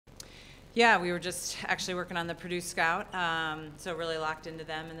Yeah, we were just actually working on the Purdue Scout, so really locked into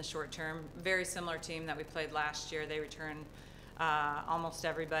them in the short term. Very similar team that we played last year. They return almost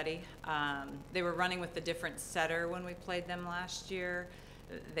everybody. They were running with the different setter when we played them last year.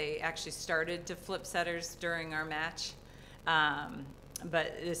 They actually started to flip setters during our match,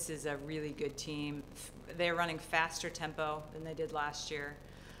 but this is a really good team. They're running faster tempo than they did last year,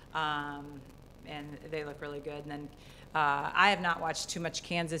 and they look really good. And then I have not watched too much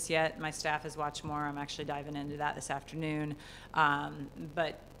Kansas yet. My staff has watched more. I'm actually diving into that this afternoon.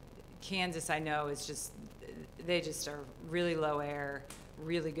 But Kansas, I know, is just, they just are really low air,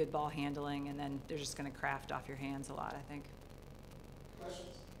 really good ball handling, and then they're just going to craft off your hands a lot, I think.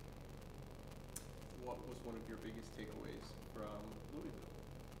 Questions? What was one of your biggest takeaways from Louisville?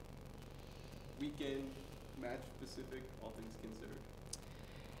 Weekend, match specific, all things considered.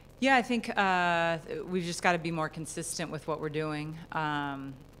 Yeah, I think we've just got to be more consistent with what we're doing.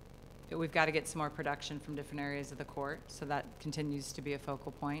 We've got to get some more production from different areas of the court, so that continues to be a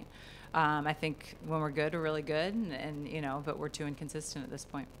focal point. I think when we're good, we're really good, and you know, but we're too inconsistent at this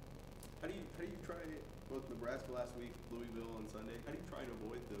point. How do you try it, both Nebraska last week, Louisville on Sunday? How do you try to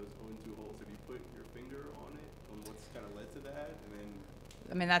avoid those 0-2 holes? Have you put your finger on it, on what's kind of led to that, and then?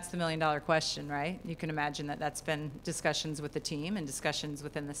 I mean, that's the million-dollar question, right? You can imagine that that's been discussions with the team and discussions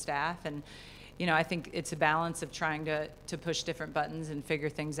within the staff. And, you know, I think it's a balance of trying to push different buttons and figure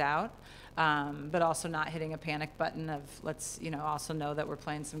things out, but also not hitting a panic button of let's, you know, also know that we're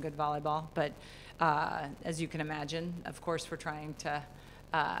playing some good volleyball. But as you can imagine, of course, we're trying to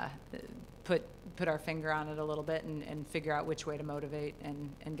put our finger on it a little bit and figure out which way to motivate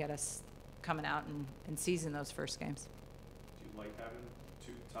and get us coming out and season those first games. Do you like having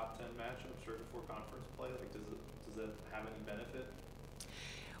two top 10 matchups right before conference play? Like, does it have any benefit?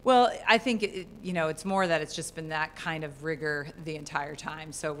 Well, I think you know, it's more that it's just been that kind of rigor the entire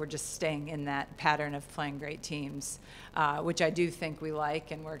time. So we're just staying in that pattern of playing great teams, which I do think we like,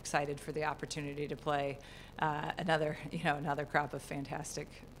 and we're excited for the opportunity to play another crop of fantastic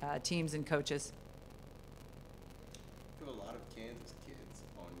teams and coaches. You have a lot of Kansas kids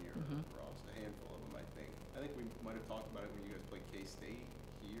on your roster, a handful of them, I think. I think we might have talked about it when you guys played K-State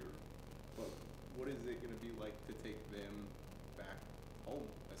here, but what is it going to be like to take them back home,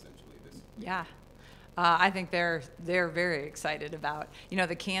 essentially, this year? Yeah. I think they're very excited about, you know,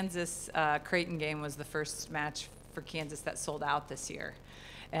 the Kansas Creighton game was the first match for Kansas that sold out this year.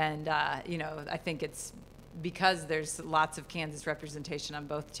 And, you know, I think it's because there's lots of Kansas representation on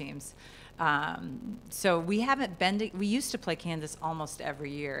both teams. So we haven't we used to play Kansas almost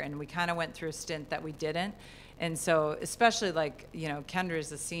every year, and we kind of went through a stint that we didn't. And so, especially like, you know,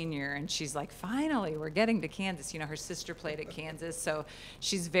 Kendra's a senior, and she's like, finally, we're getting to Kansas. You know, her sister played at Kansas, so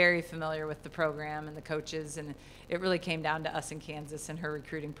she's very familiar with the program and the coaches, and it really came down to us in Kansas and her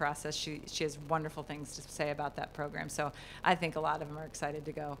recruiting process. She has wonderful things to say about that program. So I think a lot of them are excited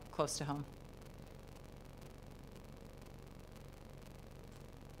to go close to home.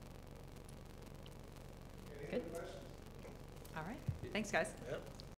 Good. All right. Thanks, guys. Yep.